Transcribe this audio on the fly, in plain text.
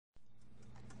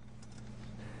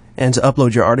And to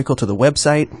upload your article to the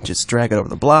website, just drag it over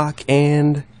the block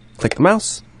and click the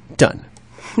mouse. Done.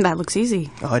 That looks easy.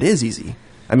 Oh, it is easy.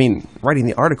 I mean, writing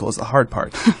the article is the hard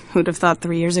part. Who'd have thought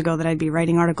 3 years ago that I'd be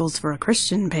writing articles for a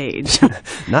Christian page?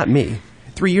 Not me.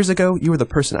 3 years ago, you were the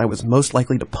person I was most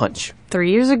likely to punch. 3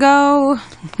 years ago,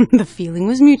 the feeling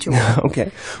was mutual.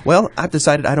 Okay. Well, I've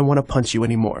decided I don't want to punch you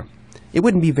anymore. It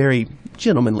wouldn't be very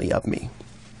gentlemanly of me.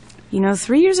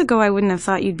 3 years ago, I wouldn't have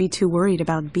thought you'd be too worried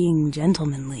about being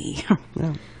gentlemanly.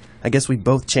 Well, I guess we've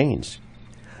both changed.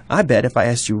 I bet if I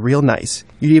asked you real nice,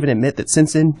 you'd even admit that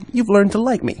since then, you've learned to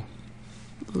like me.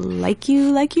 Like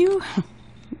you, like you?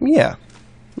 Yeah.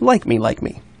 Like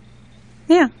me.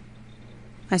 Yeah.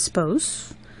 I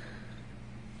suppose.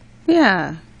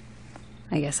 Yeah.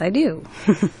 I guess I do.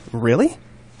 Really?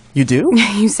 You do?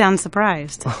 You sound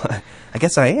surprised. I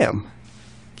guess I am.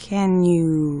 Can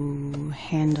you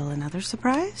handle another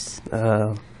surprise?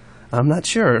 I'm not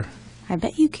sure. I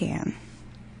bet you can.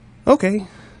 Okay.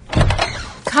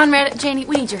 Conrad, Janie,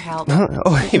 we need your help.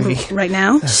 Oh, Amy. Right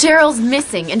now? Cheryl's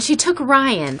missing, and she took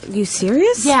Ryan. You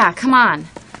serious? Yeah, come on.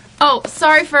 Oh,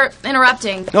 sorry for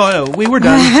interrupting. No, we were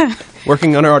done.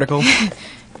 Working on our article.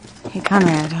 Hey,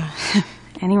 Conrad,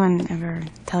 anyone ever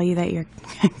tell you that you're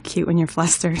cute when you're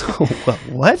flustered? Oh, well,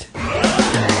 what?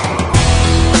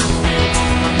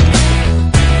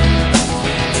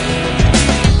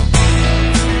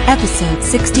 Episode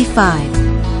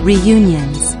 65,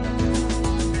 Reunions.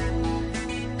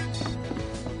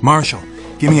 Marshall,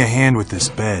 give me a hand with this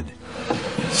bed.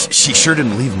 She sure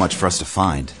didn't leave much for us to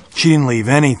find. She didn't leave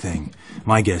anything.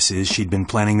 My guess is she'd been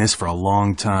planning this for a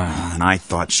long time. And I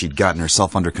thought she'd gotten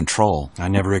herself under control. I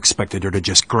never expected her to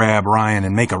just grab Ryan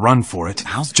and make a run for it.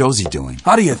 How's Josie doing?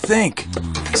 How do you think?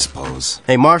 I suppose.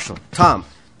 Hey, Marshall, Tom,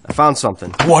 I found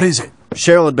something. What is it?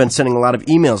 Cheryl had been sending a lot of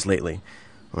emails lately.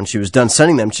 When she was done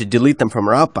sending them, she'd delete them from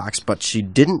her outbox, but she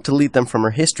didn't delete them from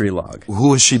her history log.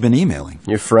 Who has she been emailing?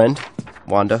 Your friend,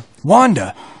 Wanda.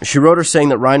 Wanda? She wrote her saying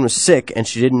that Ryan was sick and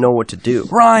she didn't know what to do.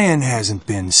 Ryan hasn't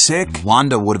been sick.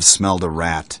 Wanda would have smelled a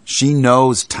rat. She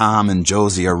knows Tom and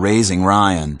Josie are raising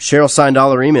Ryan. Cheryl signed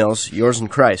all her emails, yours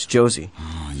and Christ, Josie.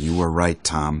 Oh, you were right,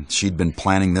 Tom. She'd been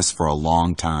planning this for a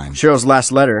long time. Cheryl's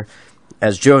last letter,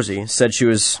 as Josie, said she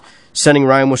was sending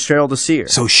Ryan with Cheryl to see her.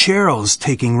 So Cheryl's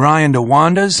taking Ryan to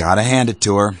Wanda's? Gotta hand it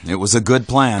to her. It was a good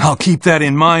plan. I'll keep that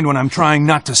in mind when I'm trying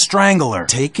not to strangle her.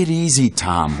 Take it easy,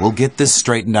 Tom. We'll get this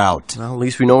straightened out. Well, at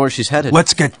least we know where she's headed.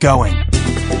 Let's get going.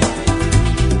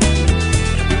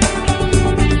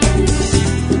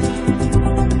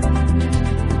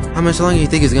 How much longer do you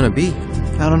think it's gonna be?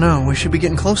 I don't know. We should be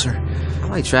getting closer. I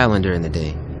like traveling during the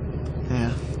day.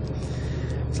 Yeah.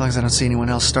 As long as I don't see anyone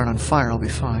else start on fire, I'll be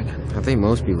fine. I think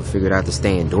most people figured out to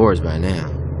stay indoors by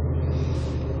now.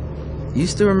 You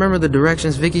still remember the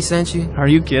directions Vicky sent you? Are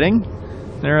you kidding?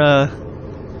 They're,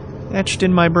 etched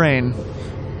in my brain.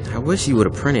 I wish you would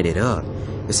have printed it up.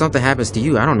 If something happens to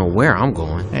you, I don't know where I'm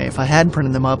going. Hey, if I had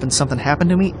printed them up and something happened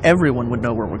to me, everyone would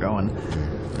know where we're going.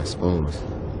 I suppose.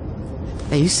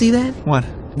 Hey, you see that? What?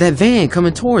 That van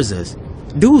coming towards us.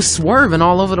 Dude's swerving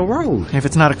all over the road. If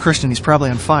it's not a Christian, he's probably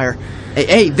on fire.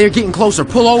 Hey, they're getting closer.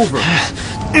 Pull over.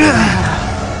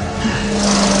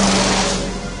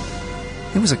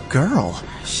 It was a girl.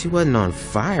 She wasn't on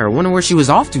fire. I wonder where she was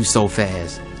off to so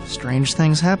fast. Strange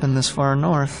things happen this far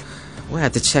north. We'll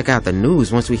have to check out the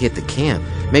news once we hit the camp.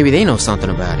 Maybe they know something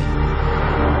about it.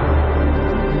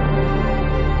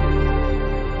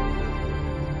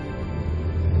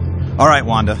 All right,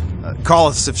 Wanda. Call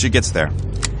us if she gets there.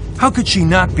 How could she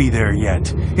not be there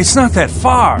yet? It's not that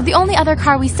far. The only other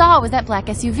car we saw was that black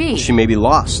SUV. She may be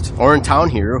lost, or in town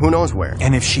here, or who knows where.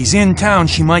 And if she's in town,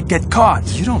 she might get caught.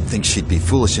 You don't think she'd be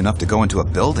foolish enough to go into a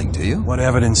building, do you? What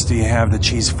evidence do you have that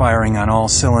she's firing on all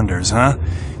cylinders, huh?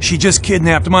 She just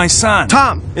kidnapped my son.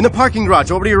 Tom, in the parking garage,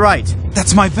 over to your right.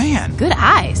 That's my van. Good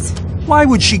eyes. Why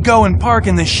would she go and park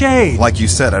in the shade? Like you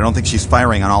said, I don't think she's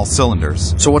firing on all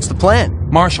cylinders. So what's the plan?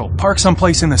 Marshall, park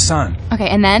someplace in the sun. Okay,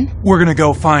 and then? We're gonna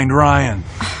go find Ryan.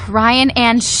 Ryan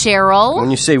and Cheryl? When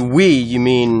you say we, you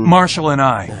mean... Marshall and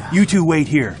I. You two wait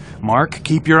here. Mark,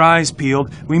 keep your eyes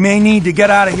peeled. We may need to get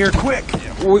out of here quick.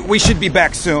 We should be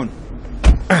back soon.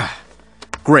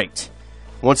 Great.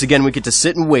 Once again, we get to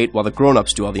sit and wait while the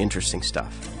grown-ups do all the interesting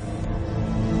stuff.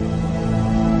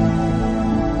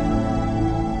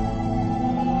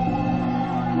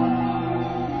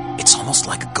 It's almost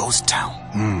like a ghost town.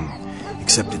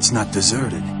 Except it's not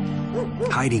deserted.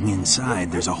 Hiding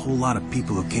inside, there's a whole lot of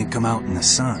people who can't come out in the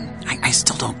sun. I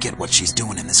still don't get what she's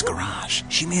doing in this garage.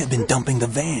 She may have been dumping the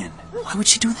van. Why would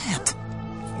she do that?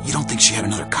 You don't think she had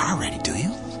another car ready, do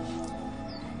you?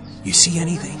 You see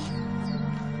anything?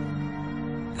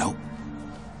 Nope.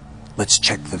 Let's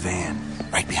check the van.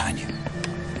 Right behind you.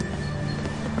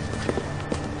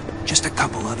 Just a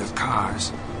couple other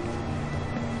cars.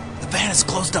 The van is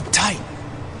closed up tight.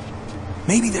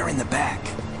 Maybe they're in the back.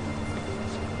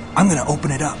 I'm gonna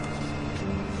open it up.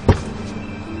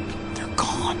 They're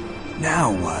gone.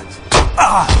 Now what?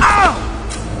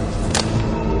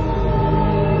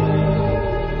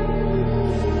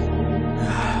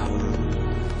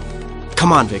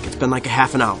 Come on, Vic. It's been like a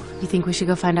half an hour. You think we should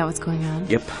go find out what's going on?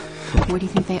 Yep. Where do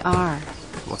you think they are?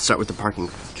 Let's start with the parking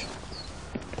garage.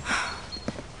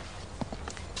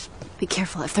 Be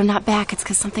careful. If they're not back, it's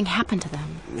because something happened to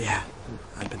them. Yeah,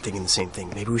 I've been thinking the same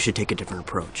thing. Maybe we should take a different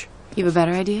approach. You have a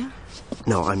better idea?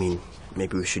 No, I mean,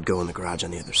 maybe we should go in the garage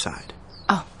on the other side.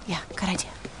 Oh, yeah, good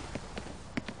idea.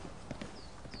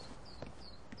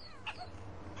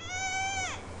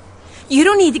 You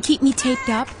don't need to keep me taped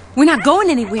up. We're not going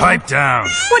anywhere. Pipe down.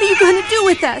 What are you going to do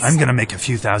with us? I'm gonna make a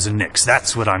few thousand nicks.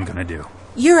 That's what I'm gonna do.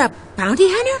 You're a bounty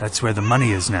hunter? That's where the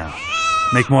money is now.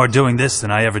 Make more doing this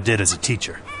than I ever did as a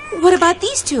teacher. What about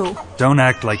these two? Don't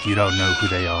act like you don't know who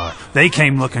they are. They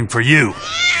came looking for you.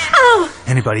 Oh,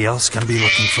 Anybody else gonna be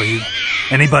looking for you?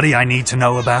 Anybody I need to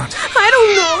know about? I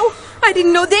don't know. I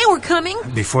didn't know they were coming.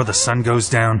 Before the sun goes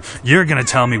down, you're gonna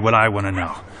tell me what I want to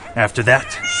know. After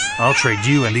that, I'll trade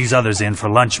you and these others in for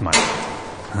lunch money.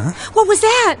 Huh? What was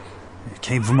that? It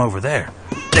came from over there.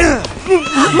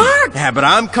 Mark! Yeah, but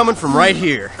I'm coming from right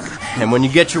here. And when you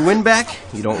get your wind back,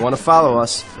 you don't want to follow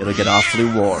us. It'll get awfully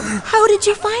warm. How did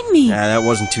you find me? Yeah, that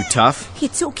wasn't too tough.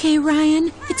 It's okay,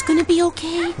 Ryan. It's gonna be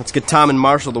okay. Let's get Tom and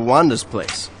Marshall to Wanda's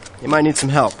place. You might need some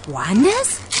help.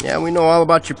 Wanda's? Yeah, we know all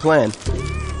about your plan.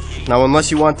 Now, unless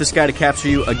you want this guy to capture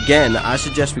you again, I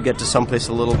suggest we get to someplace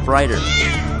a little brighter.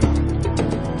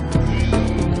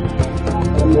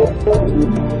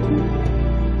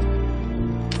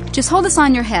 Just hold this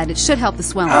on your head. It should help the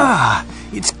swelling. Ah,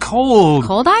 it's cold.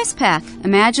 Cold ice pack.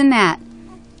 Imagine that.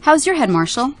 How's your head,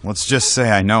 Marshall? Let's just say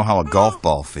I know how a golf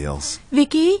ball feels.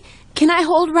 Vicky, can I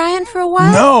hold Ryan for a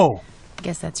while? No!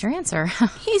 Guess that's your answer.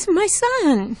 He's my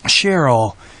son.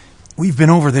 Cheryl, we've been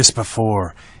over this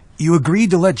before. You agreed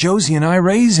to let Josie and I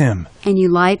raise him. And you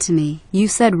lied to me. You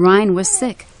said Ryan was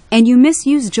sick. And you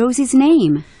misused Josie's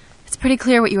name. It's pretty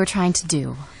clear what you were trying to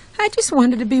do. I just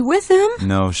wanted to be with him.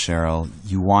 No, Cheryl.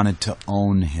 You wanted to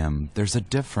own him. There's a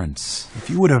difference. If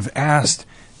you would have asked,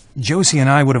 Josie and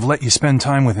I would have let you spend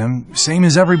time with him, same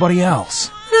as everybody else.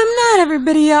 I'm not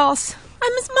everybody else.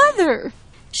 I'm his mother.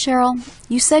 Cheryl,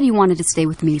 you said you wanted to stay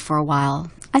with me for a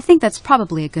while. I think that's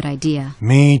probably a good idea.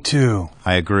 Me too.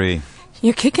 I agree.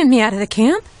 You're kicking me out of the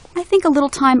camp? I think a little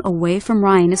time away from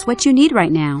Ryan is what you need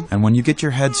right now. And when you get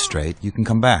your head straight, you can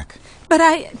come back. But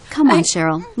Come on,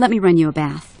 Cheryl. Let me run you a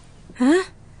bath. Huh?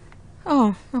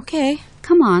 Oh, okay.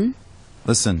 Come on.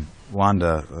 Listen,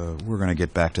 Wanda, we're going to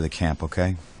get back to the camp,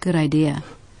 okay? Good idea.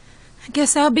 I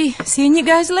guess I'll be seeing you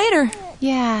guys later.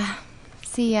 Yeah.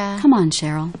 See ya. Come on,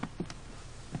 Cheryl.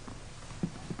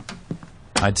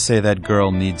 I'd say that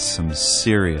girl needs some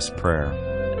serious prayer.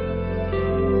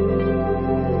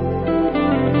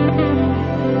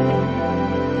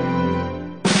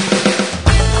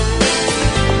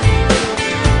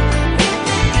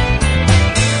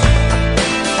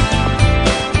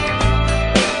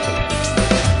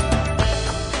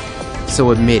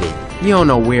 So admit it, you don't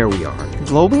know where we are.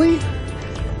 Globally?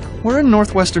 We're in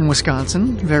northwestern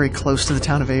Wisconsin, very close to the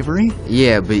town of Avery.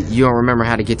 Yeah, but you don't remember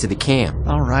how to get to the camp.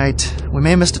 All right. We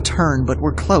may have missed a turn, but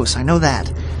we're close. I know that.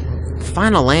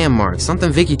 Find a landmark,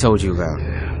 something Vicky told you about.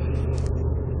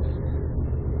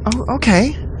 Oh,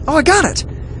 okay. Oh, I got it.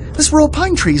 This row of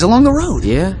pine trees along the road.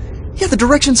 Yeah? Yeah, the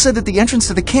directions said that the entrance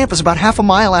to the camp is about half a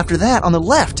mile after that on the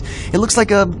left. It looks like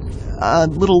a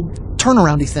little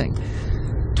turnaroundy thing.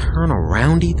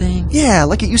 Turnaroundy thing? Yeah,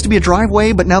 like it used to be a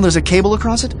driveway, but now there's a cable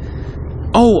across it.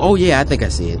 Oh, yeah, I think I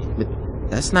see it. But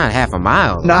that's not half a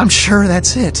mile. No, I'm sure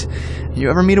that's it. You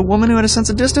ever meet a woman who had a sense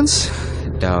of distance?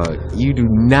 Dog, you do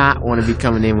not want to be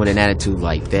coming in with an attitude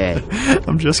like that.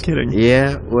 I'm just kidding.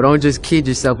 Yeah? Well, don't just kid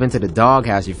yourself into the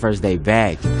doghouse your first day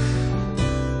back.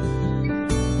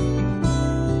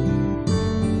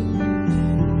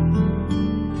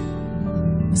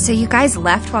 So you guys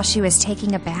left while she was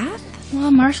taking a bath? Well,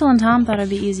 Marshall and Tom thought it'd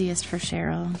be easiest for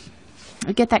Cheryl.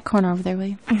 Get that corner over there, will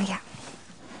you? Yeah.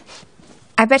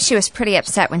 I bet she was pretty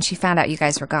upset when she found out you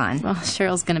guys were gone. Well,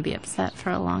 Cheryl's gonna be upset for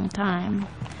a long time.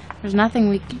 There's nothing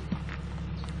we can...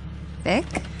 Vic,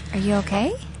 are you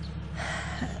okay?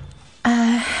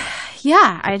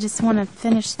 Yeah, I just want to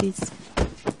finish these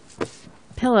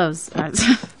pillows.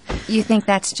 You think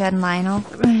that's Jed and Lionel?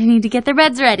 I need to get their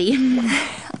beds ready.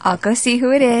 I'll go see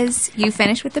who it is. You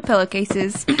finish with the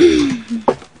pillowcases.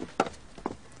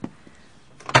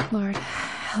 Lord,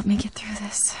 help me get through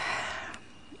this.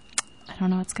 I don't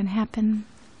know what's going to happen,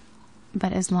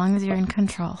 but as long as you're in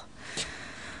control.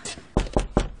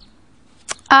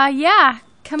 Yeah,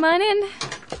 come on in.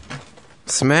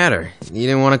 What's the matter? You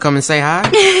didn't want to come and say hi?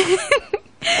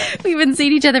 We've been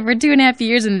seeing each other for 2.5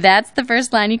 years, and that's the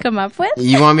first line you come up with?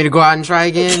 You want me to go out and try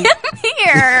again? Come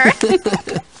here.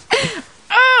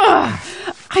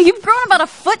 You've grown about a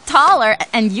foot taller,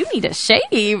 and you need a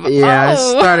shave. Yeah, I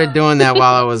started doing that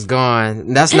while I was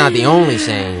gone. That's not the only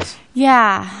change.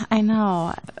 Yeah, I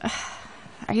know.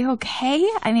 Are you okay?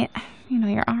 I mean,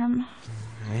 your arm.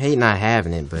 I hate not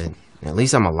having it, but at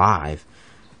least I'm alive.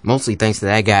 Mostly thanks to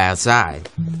that guy outside.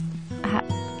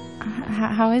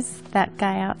 How is that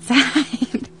guy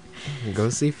outside?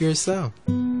 Go see for yourself.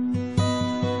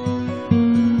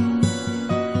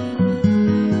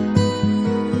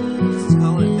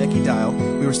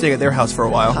 We were staying at their house for a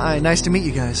while. Hi, nice to meet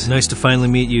you guys. Nice to finally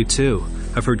meet you, too.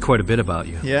 I've heard quite a bit about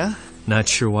you. Yeah? Not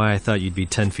sure why I thought you'd be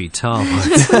 10 feet tall, but...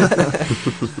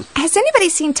 Has anybody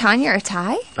seen Tanya or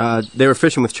Ty? They were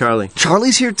fishing with Charlie.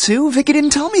 Charlie's here, too? Vicky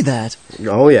didn't tell me that.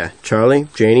 Oh, yeah. Charlie,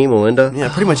 Janie, Melinda.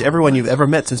 Yeah, pretty much everyone you've ever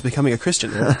met since becoming a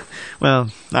Christian.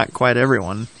 Well, not quite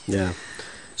everyone. Yeah.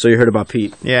 So you heard about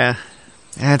Pete? Yeah.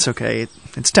 That's okay.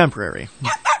 It's temporary.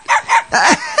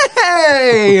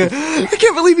 Hey! I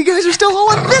can't believe you guys are still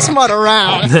hauling this mud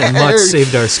around. Mutt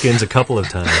saved our skins a couple of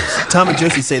times. Tom and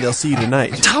Josie say they'll see you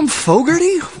tonight. Tom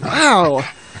Fogarty? Wow.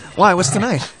 Why? What's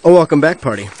tonight? A welcome back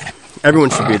party. Everyone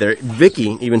should be there.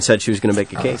 Vicky even said she was going to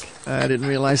bake a cake. I didn't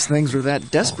realize things were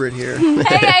that desperate here.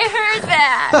 Hey, I heard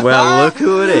that. Well, look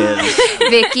who it is.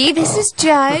 Vicky, this is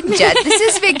Judd. Judd, this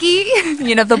is Vicky.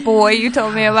 You know, the boy you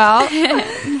told me about.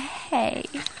 Hey.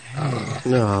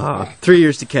 Oh, 3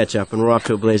 years to catch up, and we're off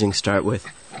to a blazing start with...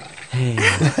 Hey.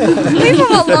 Leave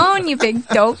him alone, you big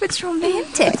dope. It's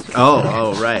romantic.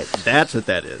 Oh, right. That's what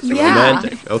that is. Yeah.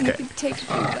 Romantic. Okay. You could take a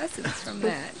few lessons from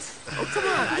that.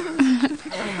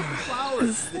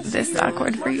 Is this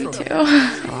awkward for you, too?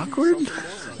 Awkward?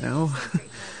 No.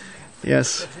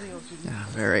 Yes. Yeah,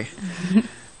 very.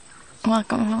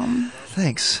 Welcome home.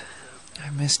 Thanks. I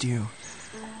missed you.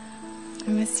 I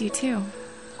miss you, too.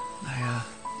 Oh, man.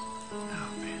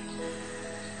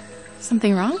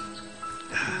 Something wrong?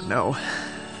 No.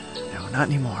 No, not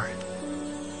anymore.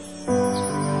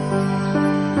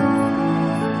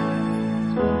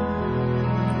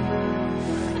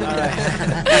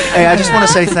 Hey, I just want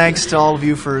to say thanks to all of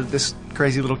you for this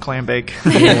crazy little clam bake.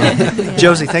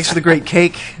 Josie, thanks for the great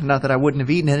cake. Not that I wouldn't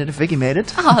have eaten it if Vicky made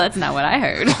it. Oh, that's not what I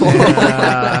heard.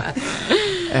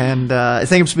 And I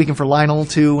think I'm speaking for Lionel,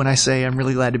 too, when I say I'm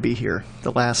really glad to be here.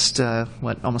 The last,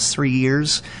 almost 3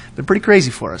 years, been pretty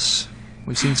crazy for us.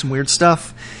 We've seen some weird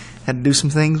stuff, had to do some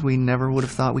things we never would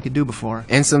have thought we could do before.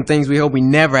 And some things we hope we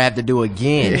never have to do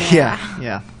again.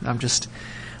 Yeah. I'm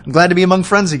glad to be among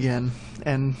friends again,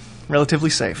 and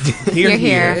relatively safe. You're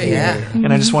here. Yeah.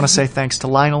 And I just want to say thanks to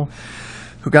Lionel,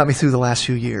 who got me through the last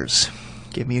few years.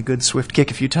 Gave me a good swift kick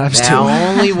a few times, too.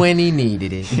 Now only when he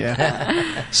needed it.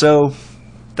 Yeah. So...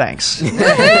 thanks.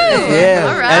 Yeah.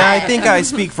 All right. And I think I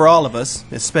speak for all of us,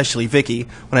 especially Vicky,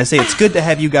 when I say it's good to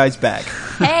have you guys back.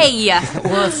 Hey.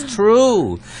 Well, it's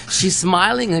true. She's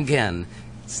smiling again.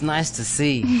 It's nice to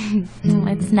see.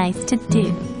 It's nice to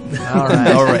do.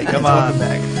 All right. Come on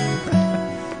back.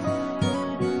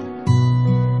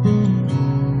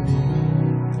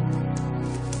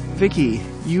 Vicky,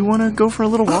 you want to go for a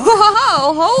little walk?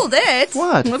 Whoa, hold it.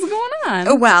 What? What's going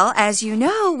on? Well, as you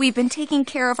know, we've been taking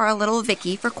care of our little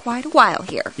Vicky for quite a while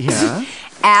here. Yeah?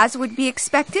 As would be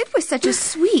expected with such a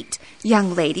sweet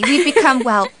young lady, we've become,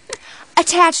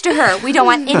 attached to her. We don't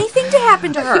want anything to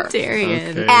happen to her.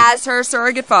 Darian. Okay. As her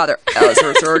surrogate father,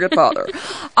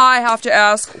 I have to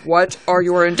ask, what are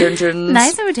your intentions?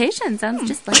 Nice imitation. Sounds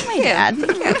just like my dad.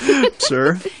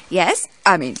 Sir? Yes?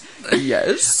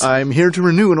 Yes? I'm here to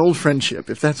renew an old friendship,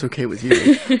 if that's okay with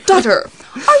you. Daughter,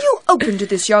 are you open to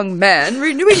this young man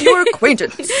renewing your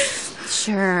acquaintance?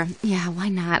 Sure. Yeah, why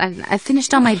not? I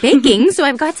finished all my baking, so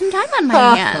I've got some time on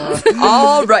my hands.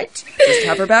 All right. Just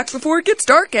have her back before it gets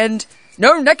dark and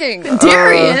no necking.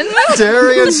 Darian.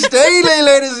 Darian Staley,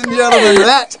 ladies and gentlemen.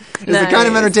 That is the kind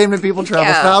of entertainment people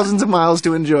travel thousands of miles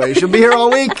to enjoy. She'll be here all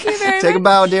week. Take a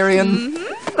bow, Darian. Mm-hmm.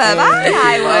 Bye-bye.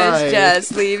 I was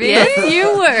just leaving. Yes,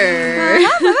 you were.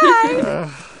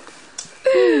 Bye-bye.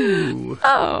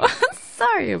 Oh,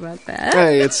 sorry about that.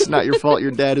 Hey, it's not your fault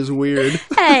your dad is weird.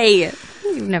 Hey,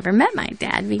 you've never met my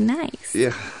dad. Be nice.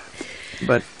 Yeah.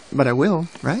 But I will,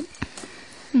 right?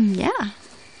 Yeah.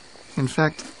 In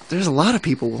fact, there's a lot of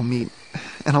people we'll meet.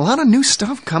 And a lot of new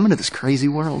stuff coming to this crazy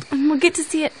world. And we'll get to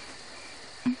see it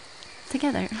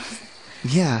together.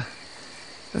 Yeah.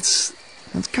 That's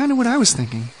kind of what I was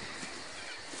thinking.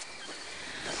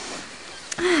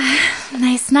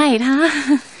 Nice night,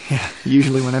 huh? Yeah,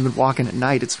 usually when I've been walking at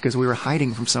night, it's because we were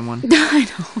hiding from someone. I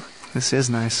know. This is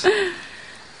nice.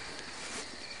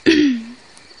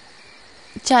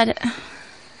 Judd,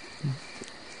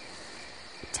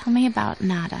 tell me about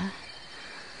Nada.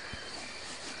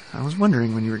 I was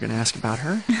wondering when you were going to ask about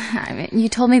her. I mean, you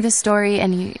told me the story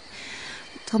and you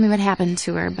told me what happened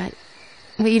to her, but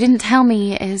what you didn't tell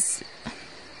me is...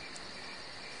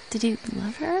 Did you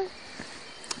love her?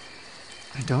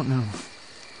 I don't know.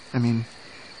 I mean,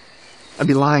 I'd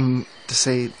be lying to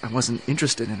say I wasn't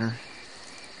interested in her.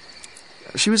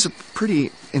 She was a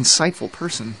pretty insightful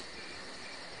person.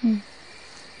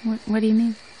 What do you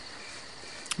mean?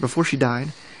 Before she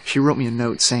died, she wrote me a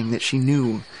note saying that she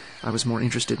knew I was more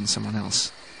interested in someone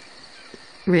else.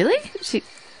 Really? She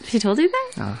told you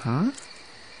that? Uh-huh.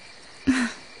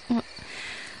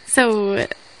 So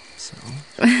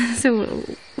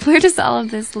where does all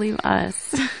of this leave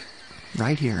us?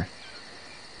 Right here.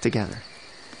 Together.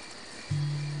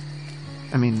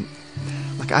 I mean,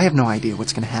 like, I have no idea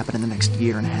what's going to happen in the next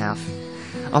year and a half.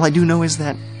 All I do know is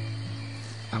that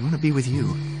I want to be with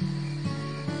you.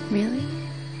 Really?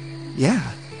 Yeah.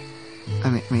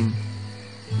 I mean,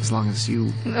 as long as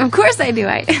you... Of course I do.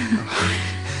 I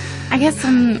guess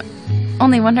I'm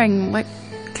only wondering what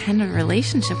kind of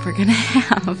relationship we're going to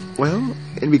have. Well,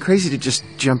 it'd be crazy to just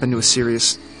jump into a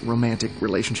serious romantic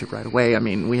relationship right away. I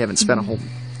mean, we haven't spent a whole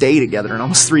day together in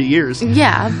almost 3 years.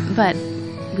 Yeah, but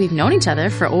we've known each other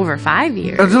for over 5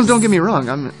 years. Don't get me wrong.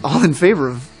 I'm all in favor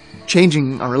of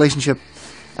changing our relationship.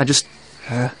 I just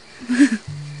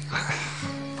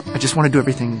want to do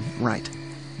everything right.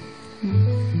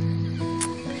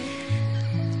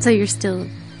 So you're still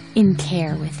in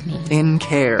care with me? In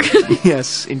care.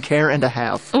 Yes, in care and a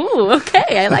half. Ooh,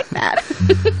 okay, I like that.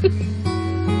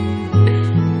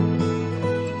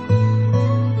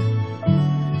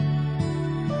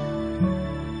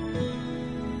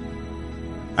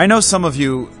 I know some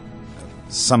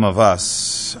of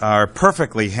us, are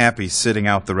perfectly happy sitting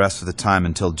out the rest of the time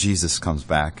until Jesus comes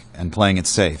back and playing it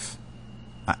safe.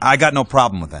 I got no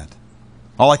problem with that.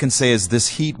 All I can say is this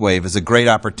heat wave is a great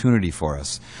opportunity for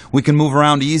us. We can move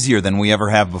around easier than we ever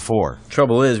have before.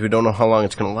 Trouble is, we don't know how long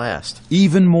it's going to last.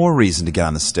 Even more reason to get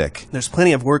on the stick. There's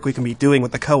plenty of work we can be doing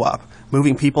with the co-op,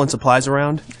 moving people and supplies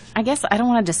around. I guess I don't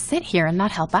want to just sit here and not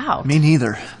help out. Me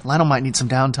neither. Lionel might need some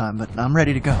downtime, but I'm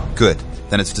ready to go. Good.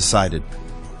 Then it's decided.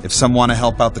 If some want to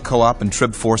help out the co-op and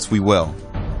Trib Force, we will.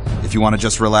 If you want to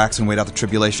just relax and wait out the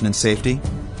tribulation in safety,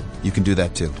 you can do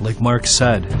that too. Like Mark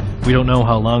said, we don't know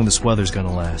how long this weather's going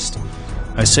to last.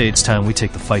 I say it's time we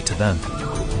take the fight to them.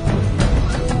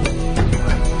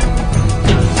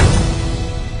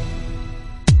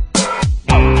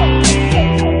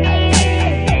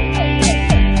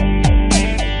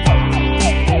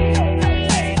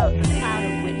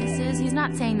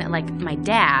 My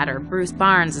dad or Bruce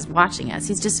Barnes is watching us.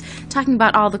 He's just talking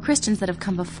about all the Christians that have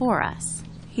come before us.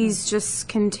 He's just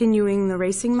continuing the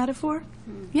racing metaphor?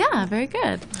 Yeah, very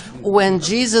good. When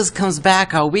Jesus comes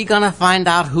back, are we gonna find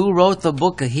out who wrote the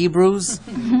book of Hebrews?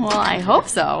 Well, I hope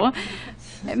so.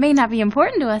 It may not be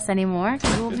important to us anymore,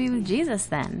 because we'll be with Jesus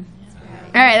then.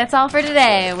 All right, that's all for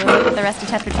today. We'll look at the rest of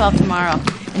Chapter 12 tomorrow.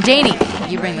 And Janie,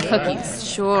 you bring the cookies.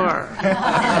 Sure.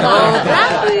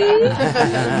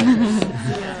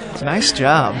 Nice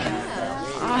job.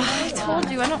 I told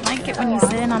you, I don't like it when you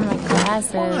sit in on my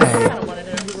classes.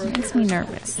 It makes me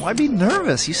nervous. Why be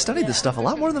nervous? You studied this stuff a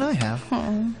lot more than I have.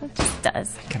 Oh, it just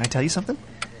does. Can I tell you something?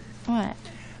 What?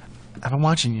 I've been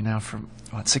watching you now for,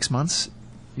 6 months?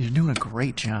 You're doing a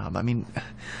great job. I mean,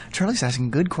 Charlie's asking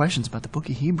good questions about the book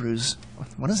of Hebrews.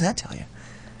 What does that tell you?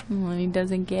 Well, he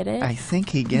doesn't get it. I think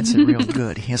he gets it real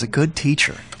good. He has a good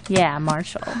teacher. Yeah,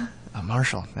 Marshall.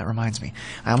 Marshall, that reminds me.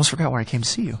 I almost forgot where I came to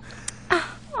see you.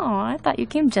 Oh, I thought you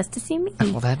came just to see me.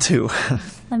 Well, that too.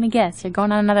 Let me guess, you're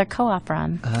going on another co-op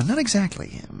run. Not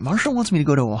exactly. Marshall wants me to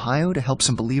go to Ohio to help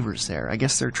some believers there. I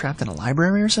guess they're trapped in a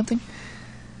library or something.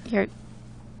 You're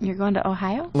going to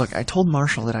Ohio? Look, I told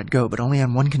Marshall that I'd go, but only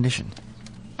on one condition.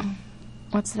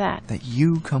 What's that? That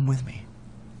you come with me.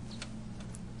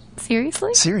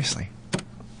 Seriously? Seriously.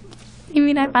 You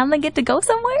mean I finally get to go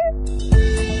somewhere?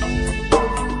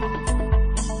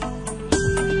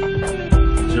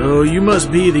 So you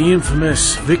must be the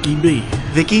infamous Vicky B.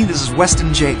 Vicky, this is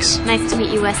Weston Jakes. Nice to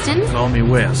meet you, Weston. Call me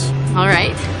Wes. All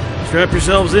right. Strap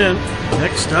yourselves in.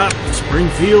 Next stop,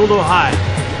 Springfield, Ohio.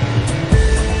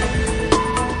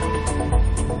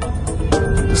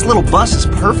 This little bus is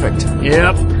perfect.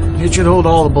 Yep. It should hold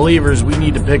all the believers we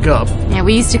need to pick up. Yeah,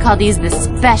 we used to call these the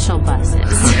special buses.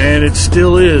 And it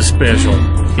still is special.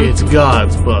 It's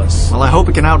God's bus. Well, I hope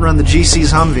it can outrun the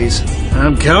GC's Humvees.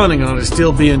 I'm counting on it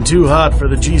still being too hot for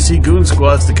the GC goon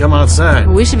squads to come outside.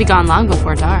 We should be gone long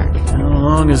before dark. As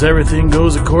long as everything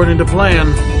goes according to plan.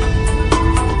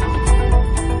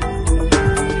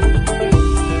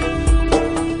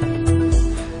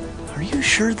 Are you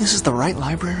sure this is the right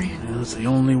library? It's the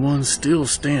only one still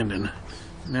standing.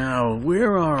 Now,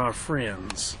 where are our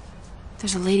friends?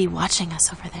 There's a lady watching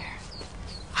us over there.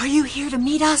 Are you here to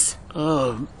meet us?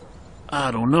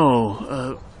 I don't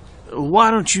know. Why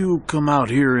don't you come out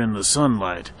here in the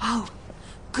sunlight? Oh,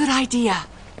 good idea.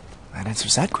 That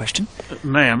answers that question.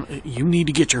 Ma'am, you need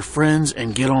to get your friends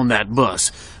and get on that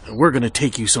bus. We're gonna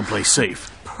take you someplace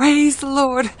safe. Praise the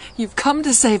Lord. You've come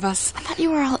to save us. I thought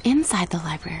you were all inside the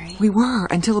library. We were,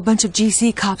 until a bunch of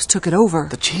GC cops took it over.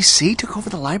 The GC took over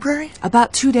the library?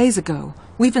 About 2 days ago.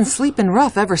 We've been sleeping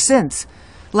rough ever since.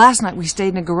 Last night we stayed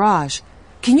in a garage.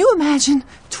 Can you imagine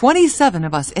 27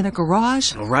 of us in a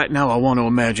garage? Well, right now I want to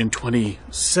imagine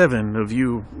 27 of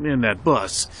you in that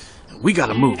bus. We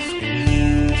gotta move.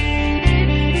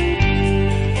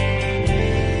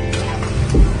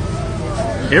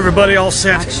 Everybody all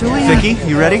set? Vicky,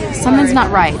 you ready? Something's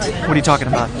not right. What are you talking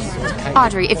about?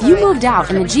 Audrey, if you moved out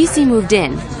and the GC moved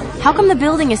in, how come the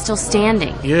building is still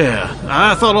standing? Yeah,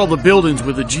 I thought all the buildings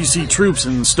with the GC troops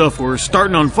and stuff were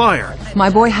starting on fire. My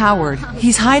boy Howard.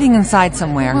 He's hiding inside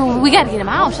somewhere. Well, we gotta get him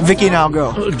out. Vicky and I'll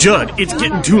go. Judd, it's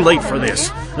getting too late for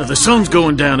this. The sun's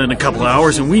going down in a couple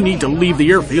hours and we need to leave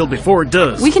the airfield before it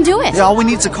does. We can do it. Yeah, all we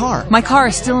need is a car. My car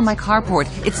is still in my carport.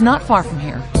 It's not far from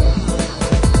here.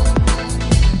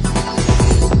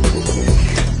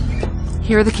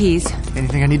 Here are the keys.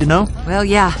 Anything I need to know? Well,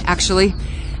 yeah, actually.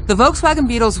 The Volkswagen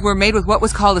Beetles were made with what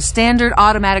was called a standard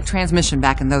automatic transmission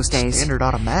back in those days. Standard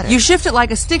automatic? You shift it like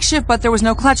a stick shift, but there was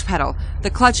no clutch pedal. The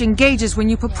clutch engages when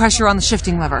you put pressure on the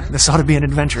shifting lever. This ought to be an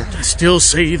adventure. I still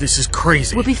say this is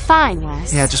crazy. We'll be fine,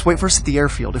 Wes. Yeah, just wait for us at the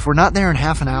airfield. If we're not there in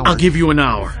half an hour... I'll give you an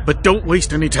hour, but don't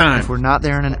waste any time. If we're not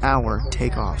there in an hour,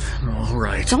 take off. All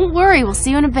right. Don't worry, we'll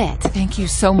see you in a bit. Thank you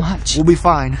so much. We'll be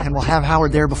fine, and we'll have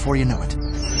Howard there before you know it.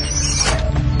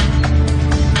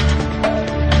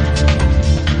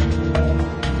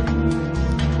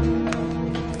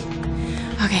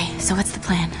 Okay, so what's the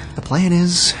plan? The plan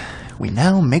is, we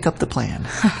now make up the plan.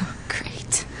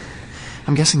 Great.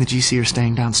 I'm guessing the GC are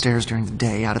staying downstairs during the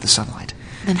day, out of the sunlight.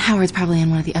 Then Howard's probably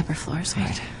in one of the upper floors, right?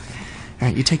 Right. All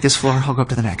right, you take this floor, I'll go up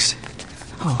to the next.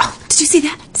 Oh, did you see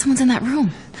that? Someone's in that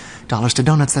room. Dollars to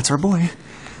donuts, that's our boy.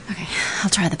 Okay, I'll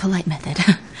try the polite method.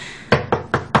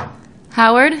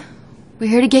 Howard, we're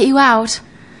here to get you out.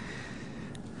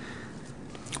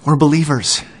 We're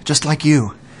believers, just like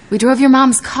you. We drove your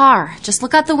mom's car. Just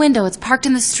look out the window. It's parked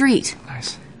in the street.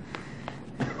 Nice.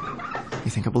 You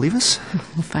think he'll believe us?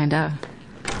 We'll find out.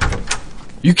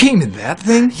 You came in that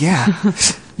thing? Yeah.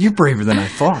 You're braver than I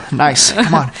thought. Nice.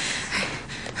 Come on.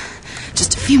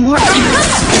 Just a few more.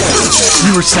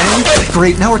 You were saying?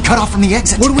 Great, now we're cut off from the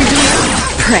exit. What do we do now?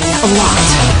 Pray a lot.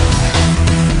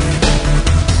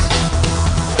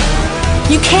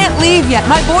 You can't leave yet.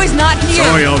 My boy's not here.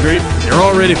 Sorry, Audrey. They're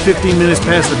already 15 minutes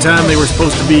past the time they were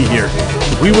supposed to be here.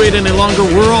 If we wait any longer,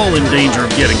 we're all in danger of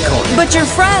getting caught. But your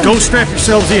friend... Go strap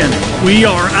yourselves in. We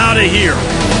are out of here.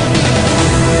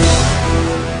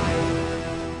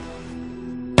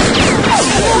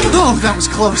 Oh, that was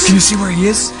close. Can you see where he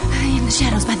is? In the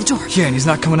shadows by the door. Yeah, and he's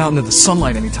not coming out into the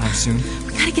sunlight anytime soon.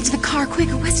 We gotta get to the car quick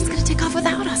or Weston's gonna take off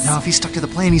without us. No, if he's stuck to the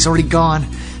plane, he's already gone.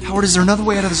 Howard, is there another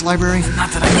way out of this library? Not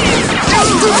that I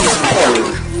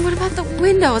know. What about the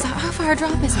windows? How far a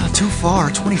drop is it? Too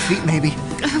far, 20 feet maybe.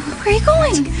 Where are you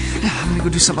going? I'm gonna go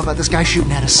do something about this guy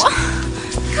shooting at us.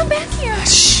 Come back here.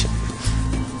 Shh.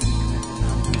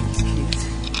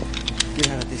 Get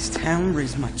out of this town,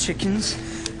 raise my chickens.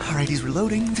 All right, he's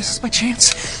reloading. This is my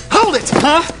chance. Hold it!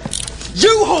 Huh?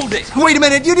 You hold it! Wait a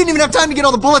minute, you didn't even have time to get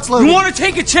all the bullets loaded. You want to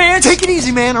take a chance? Take it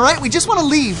easy, man, all right? We just want to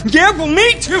leave. Yeah, well,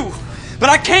 me too! But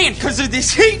I can't because of this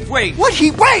heat wave. What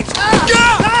heat wave?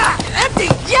 Empty!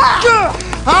 Yeah!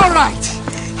 All right.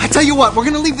 I tell you what, we're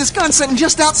going to leave this gun sitting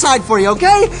just outside for you,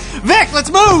 okay? Vic,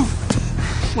 let's move!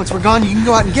 Once we're gone, you can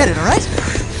go out and get it, all right?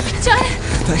 John.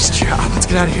 Nice job. Let's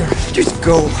get out of here. Just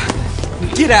go.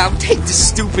 Get out. Take the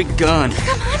stupid gun.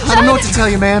 Come on, John. I don't know what to tell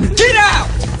you, man. Get out!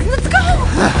 Let's go!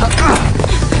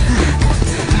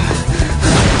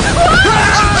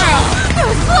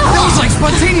 That was like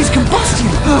spontaneous combustion.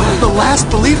 The last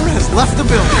believer has left the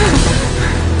building.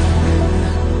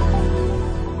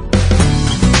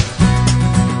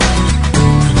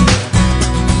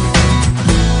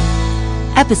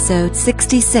 Episode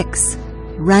 66,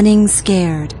 Running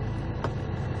Scared.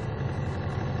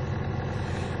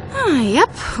 Yep,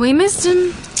 we missed him.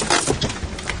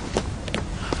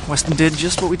 Weston did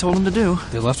just what we told him to do.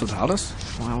 They left without us?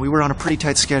 Well, we were on a pretty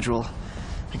tight schedule.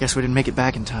 I guess we didn't make it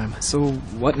back in time. So,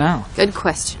 what now? Good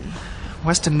question.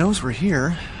 Weston knows we're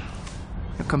here.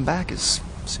 He'll come back as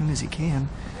soon as he can.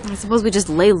 I suppose we just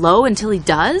lay low until he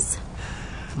does?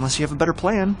 Unless you have a better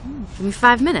plan. Give me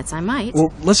 5 minutes, I might.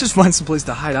 Well, let's just find some place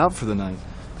to hide out for the night.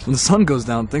 When the sun goes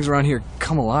down, things around here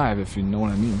come alive, if you know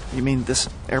what I mean. You mean this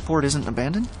airport isn't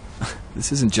abandoned?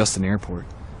 This isn't just an airport.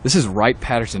 This is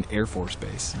Wright-Patterson Air Force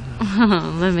Base.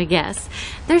 Let me guess.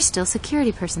 There's still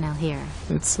security personnel here.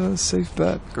 It's a safe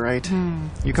bet. Great.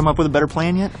 You come up with a better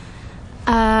plan yet?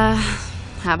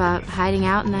 How about hiding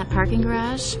out in that parking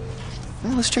garage?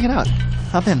 Well, let's check it out.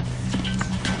 Hop in.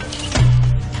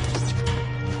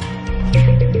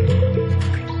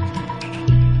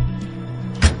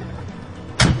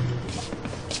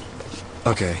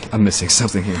 Okay, I'm missing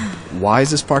something here. Why is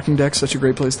this parking deck such a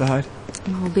great place to hide?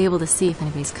 We'll be able to see if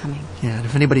anybody's coming. Yeah, and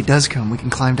if anybody does come, we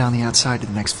can climb down the outside to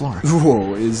the next floor.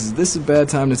 Whoa, is this a bad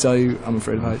time to tell you I'm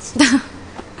afraid of heights?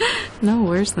 No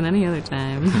worse than any other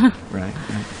time. Right.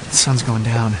 The sun's going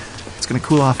down. It's going to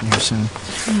cool off in here soon.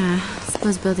 Yeah, I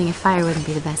suppose building a fire wouldn't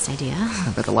be the best idea.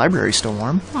 I bet the library's still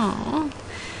warm. Aw.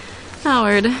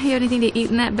 Howard, you have anything to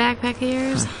eat in that backpack of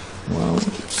yours? Well,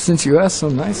 since you asked so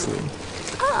nicely.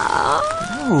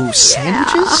 Oh,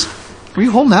 sandwiches? Were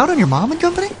you holding out on your mom and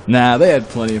company? Nah, they had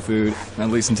plenty of food, at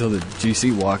least until the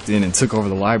GC walked in and took over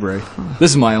the library.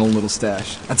 This is my own little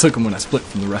stash. I took them when I split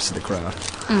from the rest of the crowd.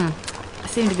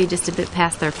 Seem to be just a bit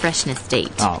past their freshness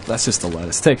date. Oh, that's just the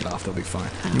lettuce. Take it off, they'll be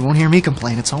fine. You won't hear me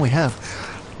complain. It's all we have.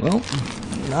 Well,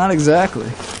 not exactly.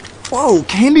 Whoa,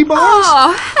 candy bars?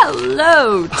 Oh,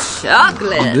 hello,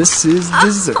 chocolate. This is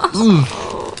dessert.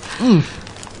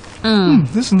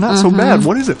 This is not so bad.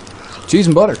 What is it? Cheese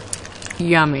and butter.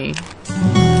 Yummy.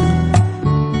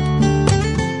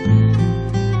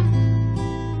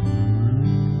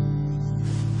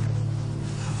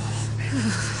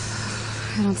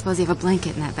 I don't suppose you have a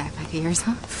blanket in that backpack of yours,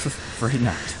 huh? Afraid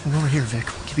not. Well, over here, Vic.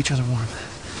 We'll keep each other warm.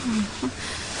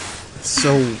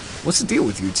 So, what's the deal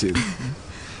with you two?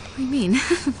 What do you mean?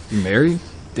 You married?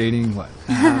 Dating? What?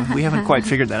 We haven't quite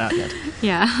figured that out yet.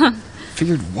 Yeah.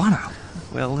 Figured what out?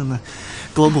 Well, in the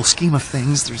global scheme of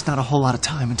things, there's not a whole lot of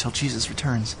time until Jesus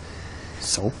returns.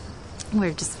 So?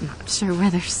 We're just not sure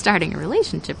whether starting a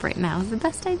relationship right now is the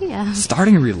best idea.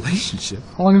 Starting a relationship?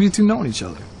 How long have you two known each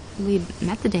other? We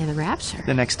met the day of the rapture.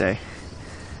 The next day.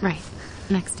 Right.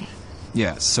 Next day.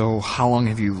 Yeah, so how long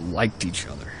have you liked each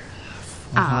other?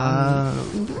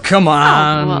 Oh, Come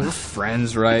on, well. we're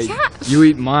friends, right? Yeah. You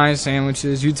eat my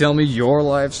sandwiches, you tell me your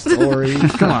life story.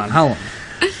 Come on, how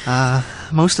long?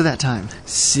 Most of that time.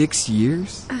 6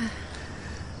 years?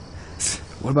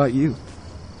 What about you?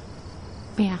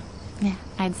 Yeah,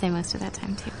 I'd say most of that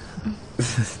time, too.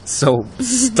 So,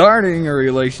 starting a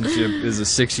relationship is a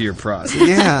 6-year process.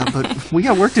 Yeah, but we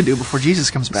got work to do before Jesus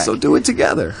comes back. So do it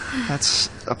together. That's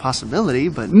a possibility,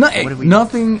 but what do we...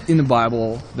 Nothing in the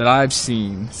Bible that I've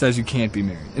seen says you can't be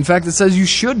married. In fact, it says you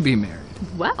should be married.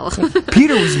 Well.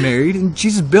 Peter was married, and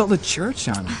Jesus built a church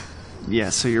on it.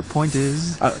 Yeah, so your point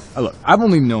is... Look, I've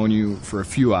only known you for a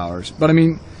few hours, but I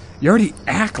mean, you already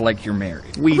act like you're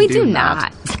married. We do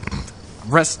not.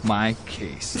 Rest my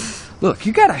case. Look,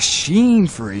 you got a sheen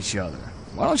for each other.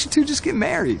 Why don't you two just get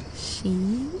married?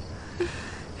 Sheen?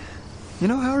 You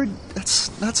know, Howard, that's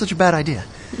not such a bad idea.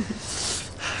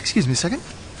 Excuse me a second.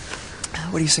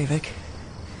 What do you say, Vic?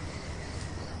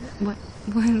 What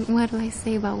do I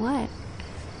say about what?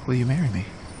 Will you marry me?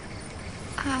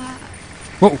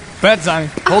 Whoa, bad timing.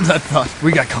 Hold that thought.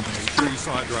 We got company. Sure you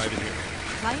saw it driving here.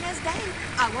 Plain as day.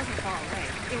 I wasn't far away.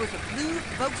 It was a blue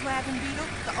Volkswagen Beetle,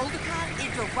 the older kind.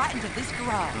 It drove right into this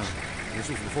garage. This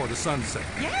was before the sun set.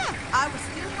 Yeah, I was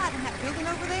still hiding in that building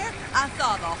over there. I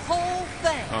saw the whole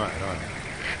thing. All right.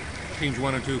 Teams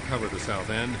 1 and 2 cover the south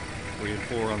end. 3 and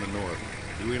 4 on the north.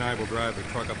 Dewey and I will drive the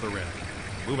truck up the ramp.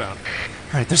 Move out.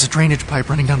 All right, there's a drainage pipe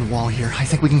running down the wall here. I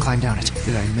think we can climb down it.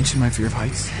 Did I mention my fear of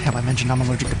heights? Have I mentioned I'm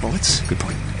allergic to bullets? Good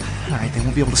point. All right, they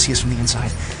won't be able to see us from the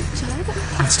inside.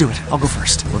 Let's do it. I'll go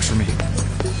first. Works for me.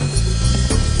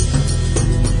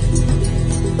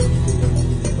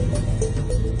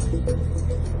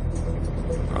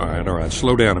 All right.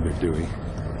 Slow down a bit, Dewey.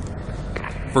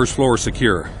 First floor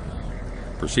secure.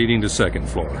 Proceeding to second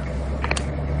floor.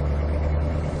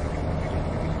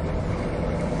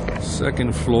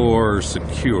 Second floor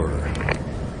secure.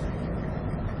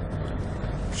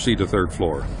 Proceed to third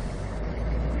floor.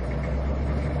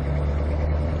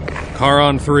 Car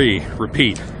on 3.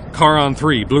 Repeat. Car on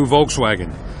 3, blue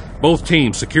Volkswagen. Both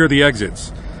teams, secure the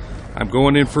exits. I'm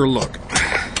going in for a look.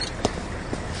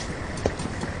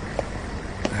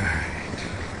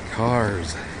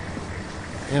 Cars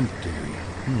empty.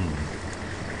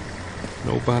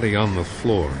 Nobody on the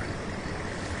floor.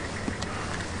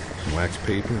 Some wax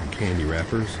paper and candy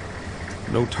wrappers.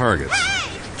 No targets.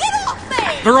 Hey, get off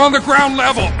me! They're on the ground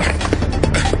level!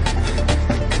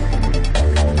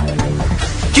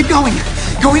 Keep going!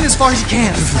 Go in as far as you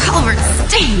can! Culvert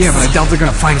stinks! Yeah, but I doubt they're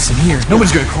gonna find us in here.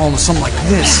 Nobody's gonna crawl into something like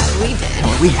this. Yeah, we did.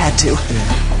 Oh, we had to.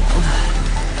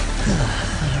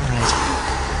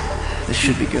 Alright. This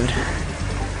should be good.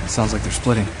 Sounds like they're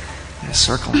splitting. Yeah,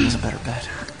 circling is a better bet.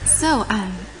 So,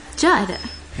 Judd.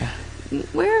 Yeah.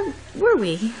 Where were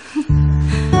we?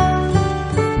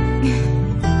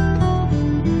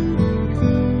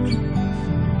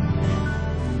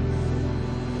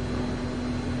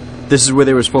 This is where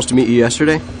they were supposed to meet you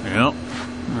yesterday? Yep.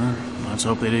 Let's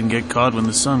hope they didn't get caught when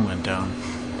the sun went down.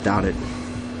 Doubt it.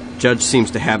 Judge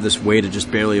seems to have this way to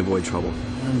just barely avoid trouble.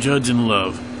 And Judge in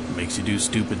love makes you do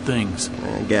stupid things.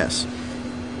 I guess.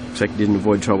 Looks like you didn't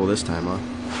avoid trouble this time, huh?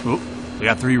 Oh, we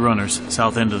got 3 runners,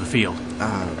 south end of the field.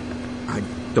 I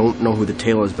don't know who the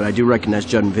tail is, but I do recognize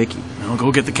Judd and Vicky. I'll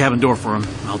go get the cabin door for him.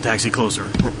 I'll taxi closer.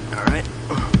 All right.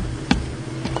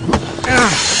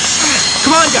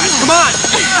 Come on, guys, come on!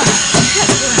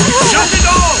 Shut the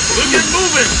door! We'll get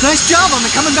moving! Nice job on the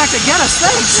coming back to get us,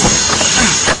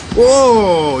 thanks!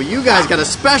 Whoa, you guys got a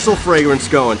special fragrance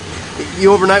going.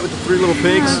 You overnight with the 3 little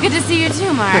pigs? Oh, good to see you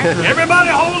too, Mark. Everybody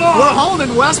hold on! We're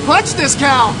holding, Wes. Punch this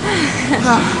cow!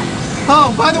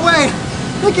 Oh, by the way,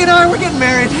 Vicky and I, we're getting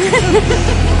married.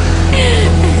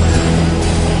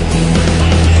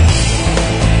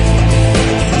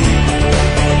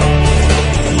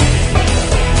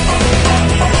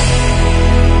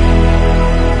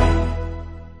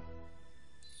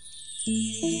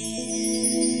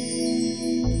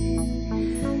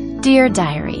 Dear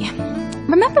Diary,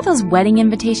 remember those wedding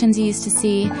invitations you used to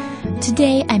see?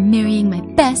 Today I'm marrying my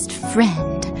best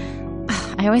friend.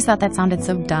 I always thought that sounded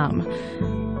so dumb.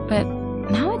 But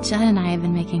now that Judd and I have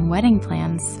been making wedding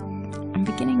plans, I'm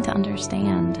beginning to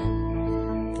understand.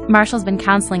 Marshall's been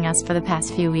counseling us for the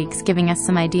past few weeks, giving us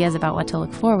some ideas about what to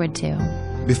look forward to.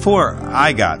 Before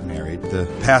I got married, the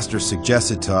pastor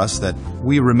suggested to us that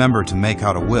we remember to make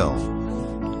out a will,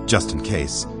 just in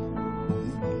case.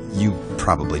 You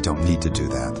probably don't need to do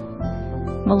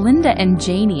that. Melinda and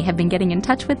Janie have been getting in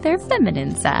touch with their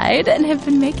feminine side and have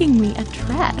been making me a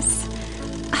dress.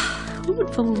 Who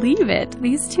would believe it?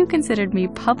 These two considered me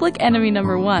public enemy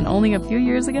number 1 only a few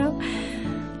years ago.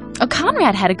 Oh,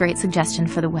 Conrad had a great suggestion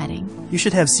for the wedding. You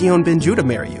should have Sion Ben Judah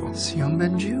marry you. Sion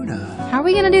Ben Judah. How are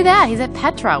we going to do that? He's at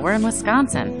Petra. We're in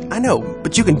Wisconsin. I know,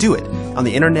 but you can do it. On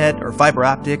the internet, or fiber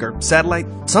optic, or satellite,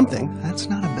 something. That's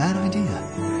not a bad idea.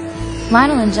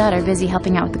 Lionel and Judd are busy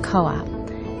helping out with the co-op.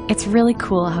 It's really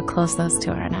cool how close those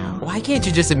two are now. Why can't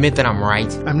you just admit that I'm right?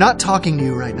 I'm not talking to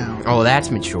you right now. Oh, that's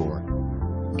mature.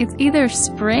 It's either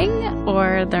spring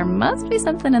or there must be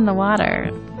something in the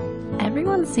water.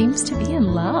 Everyone seems to be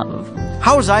in love.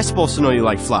 How was I supposed to know you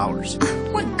like flowers?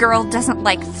 What girl doesn't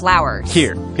like flowers?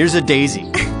 Here's a daisy.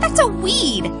 That's a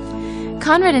weed.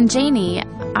 Conrad and Janie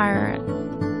are...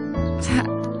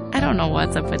 I don't know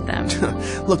what's up with them.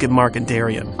 Look at Mark and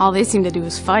Darian. All they seem to do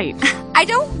is fight. I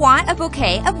don't want a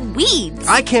bouquet of weeds.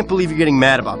 I can't believe you're getting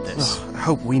mad about this. I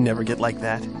hope we never get like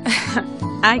that.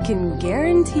 I can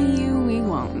guarantee you we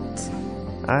won't.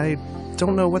 I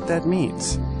don't know what that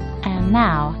means. And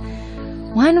now,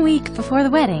 1 week before the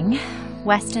wedding,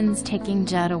 Weston's taking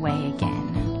Judd away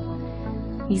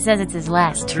again. He says it's his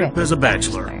last trip as a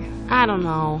bachelor. I don't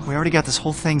know. We already got this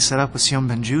whole thing set up with Sion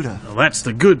Ben Judah. Well, that's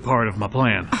the good part of my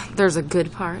plan. There's a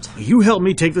good part. You help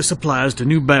me take the supplies to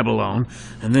New Babylon,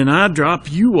 and then I drop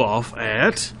you off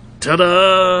at...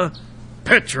 ta-da!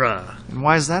 Petra. And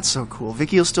why is that so cool?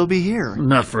 Vicky will still be here.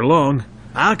 Not for long.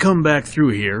 I come back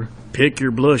through here, pick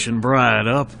your blushing bride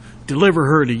up, deliver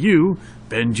her to you,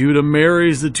 Ben Judah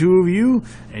marries the 2 of you,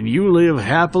 and you live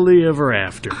happily ever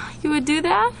after. You would do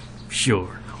that?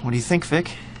 Sure. What do you think,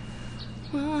 Vic?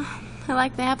 Well, I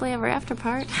like the happily ever after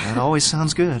part. That always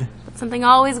sounds good. But something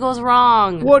always goes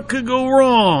wrong. What could go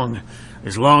wrong?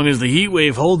 As long as the heat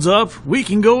wave holds up, we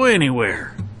can go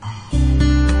anywhere.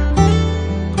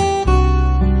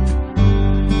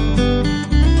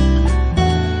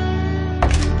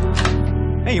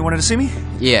 Hey, you wanted to see me?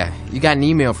 Yeah, you got an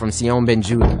email from Sion Ben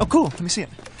Judah. Oh, cool. Let me see it.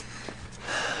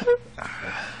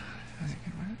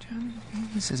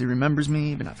 He says he remembers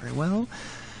me, but not very well.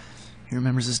 He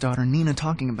remembers his daughter Nina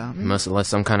talking about me. Must have left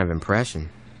some kind of impression.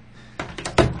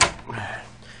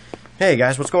 Hey,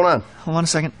 guys, what's going on? Hold on a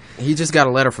second. He just got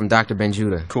a letter from Dr.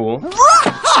 Benjuda. Cool.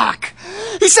 Rock!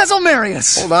 He says he'll marry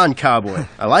us! Hold on, cowboy.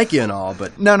 I like you and all,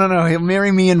 but... No, he'll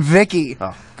marry me and Vicky.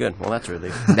 Oh, good. Well, that's a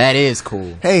relief. That is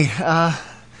cool. Hey,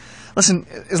 listen,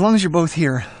 as long as you're both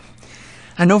here,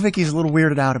 I know Vicky's a little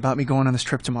weirded out about me going on this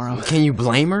trip tomorrow. Can you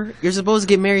blame her? You're supposed to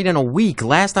get married in a week.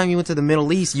 Last time you went to the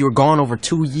Middle East, you were gone over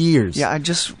 2 years. Yeah, I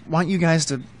just want you guys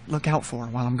to look out for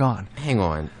her while I'm gone. Hang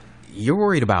on. You're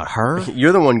worried about her?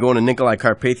 You're the one going to Nikolai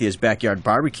Carpathia's backyard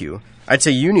barbecue. I'd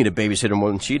say you need a babysitter more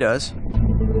than she does.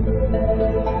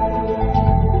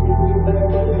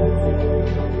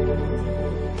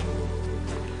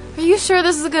 Are you sure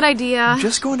this is a good idea? I'm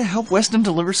just going to help Weston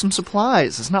deliver some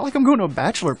supplies. It's not like I'm going to a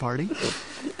bachelor party.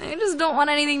 I just don't want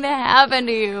anything to happen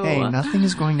to you. Hey, nothing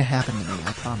is going to happen to me,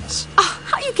 I promise.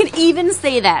 How you can even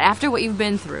say that after what you've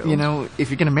been through? You know, if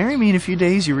you're going to marry me in a few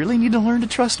days, you really need to learn to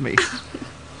trust me.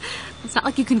 It's not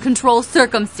like you can control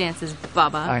circumstances,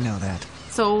 Bubba. I know that.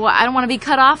 So I don't want to be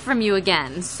cut off from you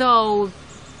again. So,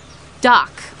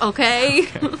 duck, okay?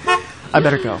 I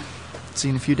better go. See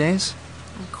you in a few days?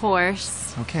 Of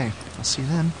course. Okay, I'll see you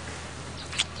then.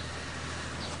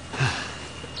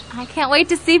 I can't wait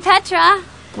to see Petra.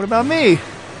 What about me?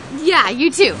 Yeah, you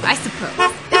too, I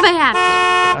suppose. If I have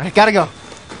to. All right, gotta go.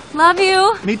 Love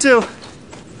you. Me too.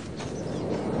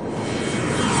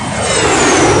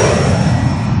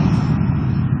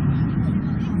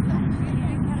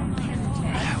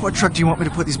 What truck do you want me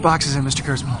to put these boxes in, Mr.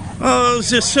 Kurtzman?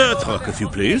 The third truck, if you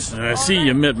please. I see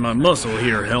you met my muscle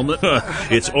here, Helmet.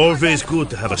 It's always good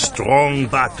to have a strong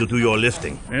back to do your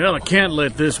lifting. Well, I can't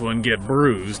let this one get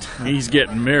bruised. He's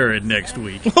getting married next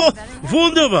week.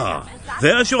 Wunderbar.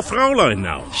 There's your Fraulein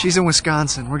now. She's in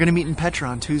Wisconsin. We're going to meet in Petra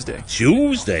on Tuesday.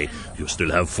 Tuesday? You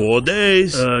still have 4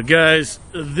 days. Guys,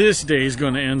 this day's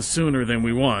going to end sooner than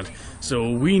we want, so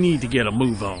we need to get a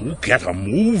move on. Get a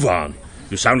move on?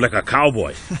 You sound like a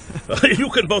cowboy. You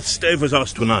can both stay with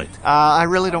us tonight. I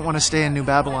really don't want to stay in New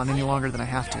Babylon any longer than I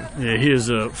have to. Yeah, his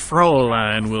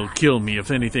Fraulein will kill me if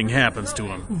anything happens to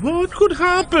him. What could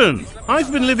happen?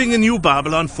 I've been living in New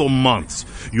Babylon for months.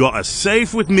 You're as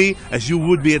safe with me as you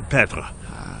would be at Petra.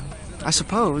 I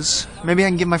suppose. Maybe I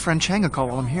can give my friend Chang a call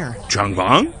while I'm here. Chang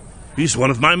Wang? He's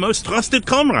one of my most trusted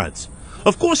comrades.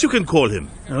 Of course you can call him.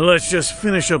 Now, let's just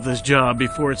finish up this job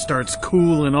before it starts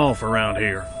cooling off around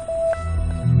here.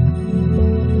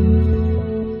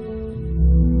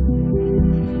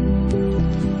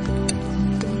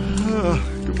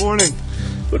 Good morning.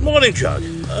 Good morning, Chuck.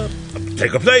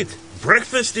 Take a plate.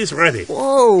 Breakfast is ready.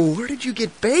 Whoa, where did you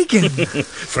get bacon?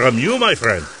 From you, my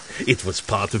friend. It was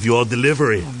part of your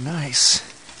delivery. Oh, nice.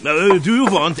 Do you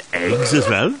want eggs as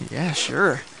well? Yeah,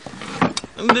 sure.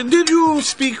 Did you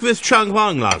speak with Chang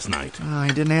Wang last night?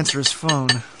 He didn't answer his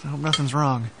phone. I hope nothing's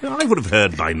wrong. I would have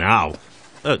heard by now.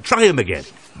 Try him again.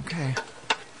 Okay.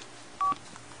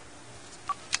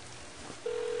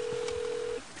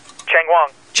 Chang Wang.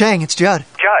 Chang, it's Judd.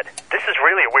 Judd, this is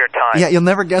really a weird time. Yeah, you'll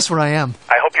never guess where I am.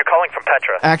 I hope you're calling from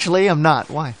Petra. Actually, I'm not.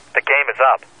 Why? The game is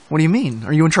up. What do you mean?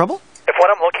 Are you in trouble? If what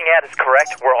I'm looking at is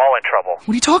correct, we're all in trouble. What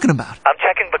are you talking about? I'm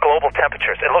checking the global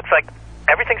temperatures. It looks like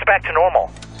everything's back to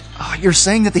normal. You're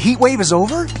saying that the heat wave is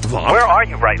over? What? Where are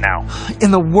you right now?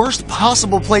 In the worst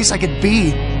possible place I could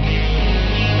be.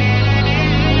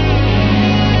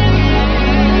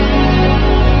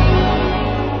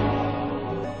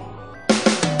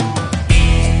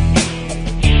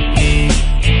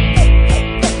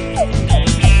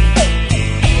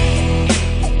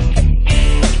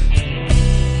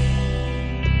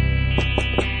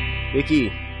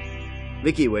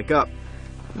 Vicky, wake up.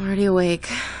 I'm already awake.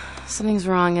 Something's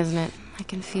wrong, isn't it? I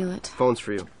can feel it. Phone's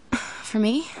for you. For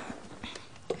me?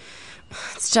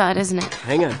 It's Judd, isn't it?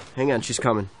 Hang on, she's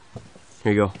coming.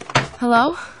 Here you go.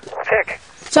 Hello? Vic.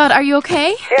 Judd, are you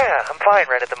okay? Yeah, I'm fine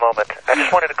right at the moment. I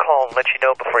just wanted to call and let you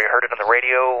know before you heard it on the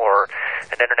radio or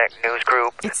an internet news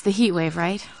group. It's the heat wave,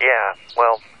 right? Yeah,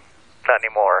 well, not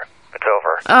anymore. It's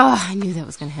over. Oh, I knew that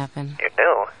was going to happen. You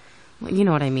knew? Well, you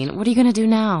know what I mean. What are you going to do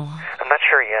now? I'm not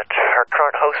sure yet. Our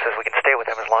current host says we can stay with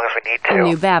him as long as we need to. In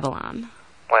New Babylon.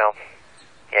 Well,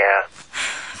 yeah.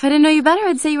 If I didn't know you better,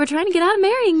 I'd say you were trying to get out of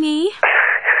marrying me.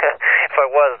 If I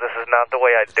was, this is not the way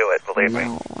I'd do it, believe me.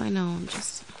 No, I know. I'm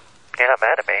just... You're not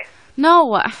mad at me.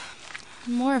 No. I'm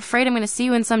more afraid I'm going to see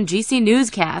you in some GC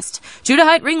newscast.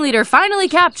 Judahite ringleader finally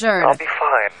captured. I'll be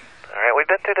fine. All right, we've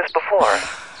been through this before.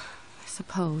 I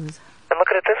suppose. And look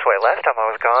at it this way. Last time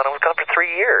I was gone for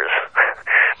 3 years.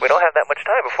 We don't have that much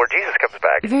time before Jesus comes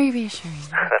back. Very reassuring.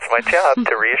 That's my job,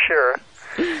 to reassure.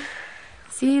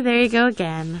 See, there you go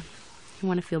again. You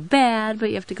want to feel bad, but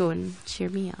you have to go and cheer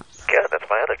me up. Yeah, that's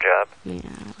my other job. Yeah.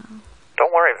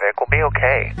 Don't worry, Vic. We'll be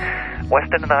okay.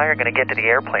 Weston and I are going to get to the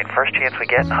airplane first chance we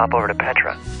get and hop over to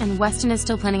Petra. And Weston is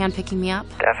still planning on picking me up?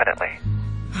 Definitely.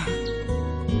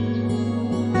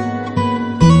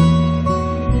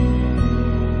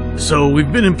 So,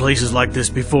 we've been in places like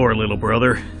this before, little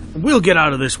brother. We'll get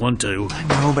out of this one, too. I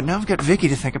know, but now I've got Vicky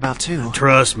to think about, too.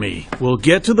 Trust me. We'll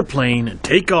get to the plane and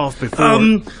take off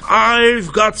before...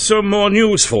 I've got some more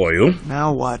news for you.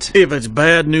 Now what? If it's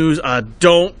bad news, I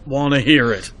don't want to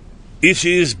hear it. It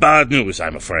is bad news,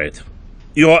 I'm afraid.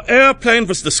 Your airplane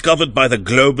was discovered by the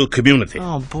global community.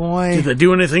 Oh, boy. Did they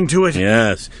do anything to it?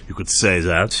 Yes, you could say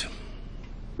that.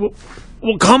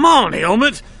 Well, come on,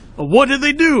 Helmet. What did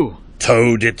they do?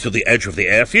 Towed it to the edge of the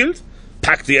airfield,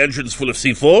 packed the engines full of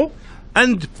C4,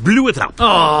 and blew it up.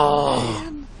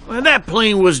 Oh, well, that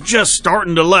plane was just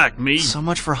starting to lack me. So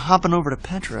much for hopping over to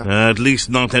Petra. At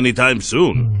least not anytime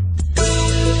soon.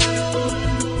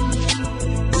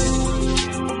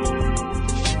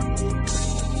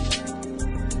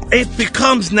 It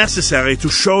becomes necessary to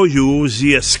show you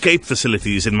the escape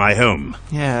facilities in my home.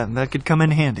 Yeah, that could come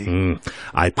in handy.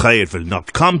 I pray it will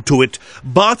not come to it,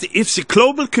 but if the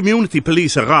global community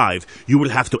police arrive, you will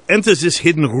have to enter this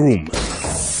hidden room.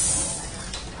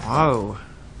 Whoa.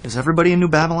 Does everybody in New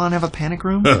Babylon have a panic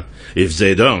room? If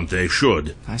they don't, they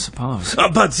should. I suppose.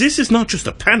 But this is not just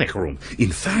a panic room.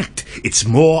 In fact, it's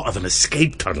more of an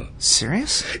escape tunnel.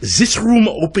 Serious? This room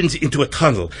opens into a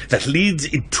tunnel that leads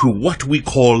into what we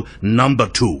call number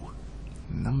 2.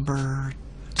 Number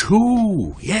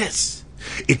 2, yes.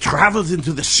 It travels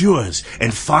into the sewers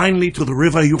and finally to the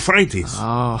river Euphrates.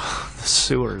 Oh, the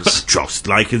sewers. Just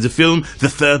like in the film The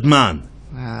Third Man.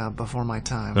 Before my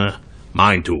time.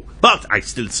 Mine too, but I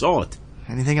still saw it.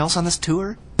 Anything else on this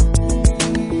tour?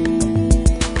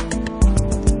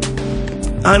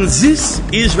 And this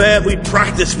is where we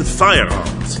practice with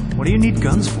firearms. What do you need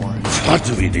guns for? What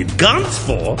do we need guns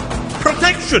for?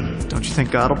 Protection! Don't you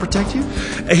think God will protect you?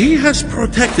 He has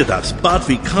protected us, but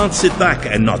we can't sit back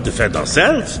and not defend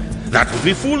ourselves. That would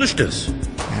be foolishness.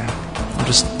 Yeah, I'm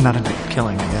just not into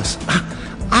killing, I guess.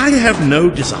 I have no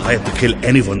desire to kill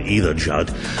anyone either,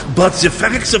 Judd. But the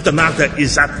facts of the matter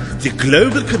is that the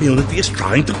global community is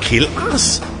trying to kill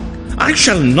us. I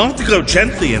shall not go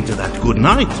gently into that good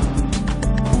night.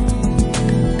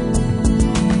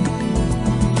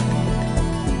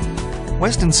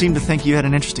 Weston seemed to think you had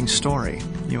an interesting story.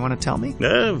 You want to tell me?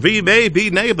 We may be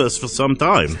neighbors for some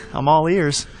time. I'm all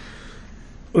ears.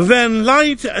 When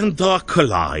light and dark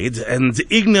collide, and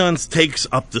ignorance takes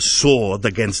up the sword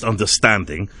against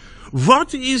understanding,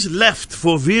 what is left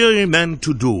for weary men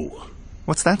to do?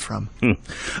 What's that from?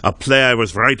 A play I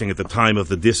was writing at the time of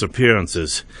the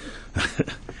disappearances.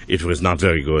 It was not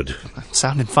very good.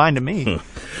 Sounded fine to me.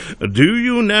 Do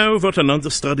you know what an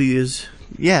understudy is?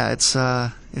 Yeah, it's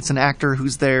an actor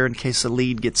who's there in case the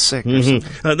lead gets sick or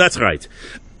something. That's right.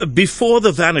 Before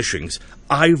the vanishings,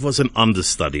 I was an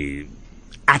understudy.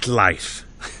 At life.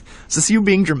 Is this you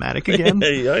being dramatic again?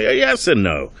 Yes and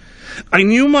no. I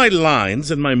knew my lines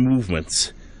and my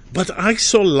movements, but I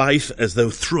saw life as though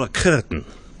through a curtain.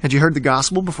 Had you heard the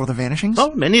gospel before the vanishings?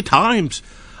 Oh, many times.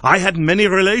 I had many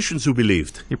relations who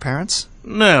believed. Your parents?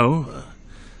 No.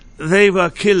 They were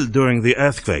killed during the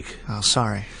earthquake. Oh,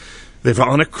 sorry. They were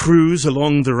on a cruise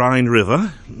along the Rhine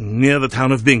River, near the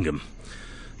town of Bingham.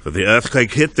 When the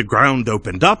earthquake hit, the ground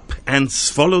opened up and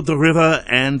swallowed the river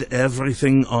and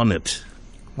everything on it.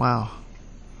 Wow.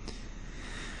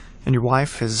 And your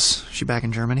wife, is she back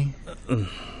in Germany?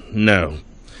 No.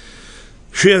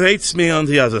 She awaits me on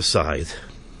the other side.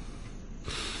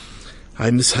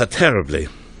 I miss her terribly.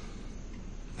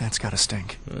 That's gotta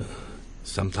stink.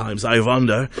 Sometimes I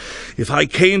wonder if I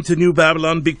came to New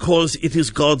Babylon because it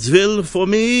is God's will for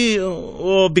me,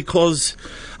 or because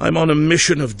I'm on a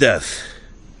mission of death.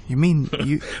 You mean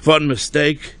you... One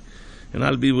mistake, and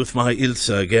I'll be with my Ilse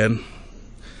again.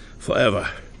 Forever.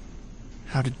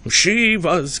 How did... She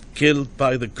was killed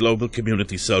by the global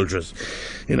community soldiers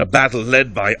in a battle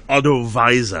led by Otto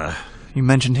Weiser. You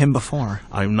mentioned him before.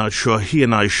 I'm not sure he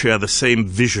and I share the same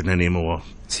vision anymore.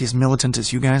 Is he as militant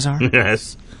as you guys are?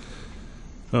 Yes.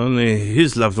 Only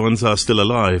his loved ones are still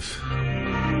alive.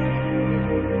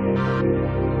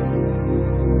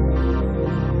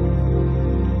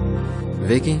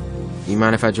 Vicky, you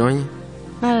mind if I join you?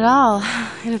 Not at all.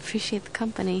 I'd appreciate the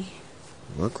company.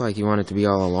 Look like you wanted to be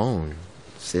all alone,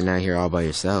 sitting out here all by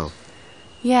yourself.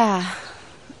 Yeah,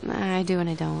 I do and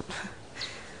I don't.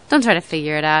 Don't try to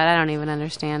figure it out. I don't even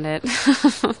understand it.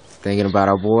 Thinking about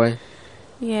our boy?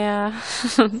 Yeah,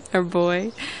 our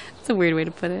boy. It's a weird way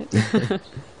to put it.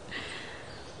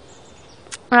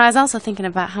 Well, I was also thinking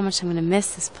about how much I'm going to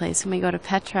miss this place when we go to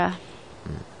Petra.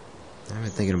 I've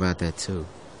been thinking about that too.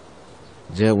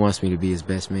 Judd wants me to be his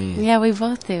best man. Yeah, we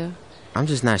both do. I'm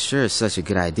just not sure it's such a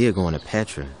good idea going to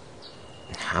Petra.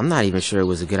 I'm not even sure it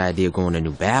was a good idea going to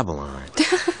New Babylon.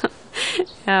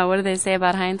 What do they say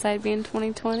about hindsight being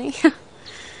 20/20?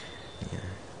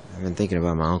 I've been thinking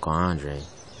about my Uncle Andre.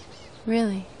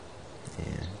 Really?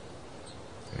 Yeah.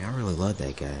 I mean, I really love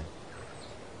that guy.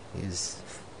 He was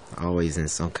always in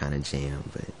some kind of jam,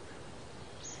 but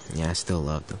yeah, I still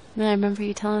loved him. Yeah, I remember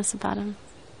you telling us about him.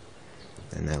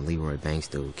 And that Leroy Banks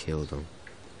dude killed him.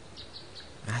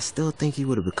 I still think he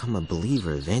would have become a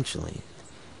believer eventually.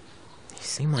 He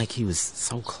seemed like he was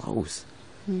so close.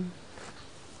 You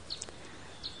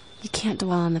can't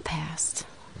dwell on the past.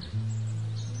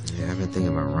 Yeah, I've been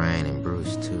thinking about Ryan and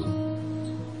Bruce too.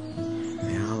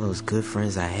 Man, all those good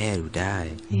friends I had who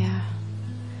died. Yeah.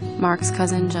 Mark's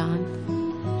cousin, John.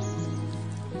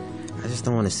 I just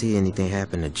don't want to see anything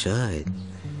happen to Judd.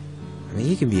 I mean,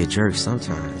 he can be a jerk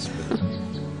sometimes, but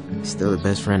he's still the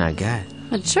best friend I got.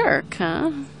 A jerk,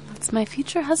 huh? That's my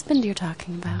future husband you're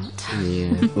talking about.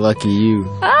 Yeah, lucky you.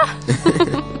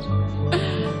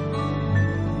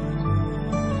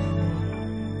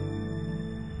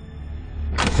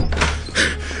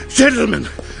 Gentlemen,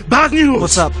 bad news!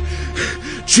 What's up?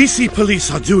 GC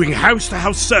police are doing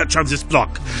house-to-house search on this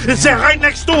block. They're right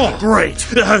next door. Great.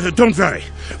 Don't worry.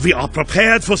 We are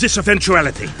prepared for this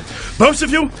eventuality. Both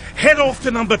of you, head off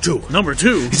to number 2. Number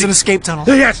 2? It's an escape tunnel.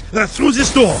 Yes, through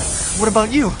this door. What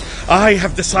about you? I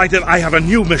have decided I have a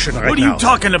new mission right now. What are you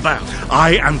talking about?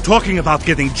 I am talking about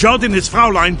getting Judd and his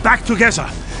Fraulein back together.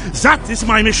 That is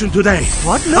my mission today.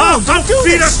 What? No, don't do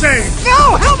this.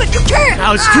 No, Helmet, you can't!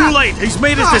 Now, it's too late. He's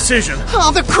made his decision.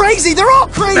 Oh, they're crazy. They're all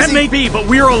crazy. That may be, but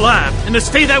we're alive. And to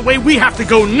stay that way, we have to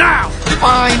go now.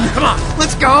 Fine. Come on.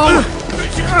 Let's go.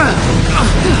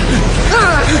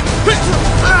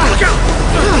 Look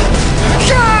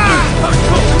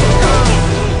out.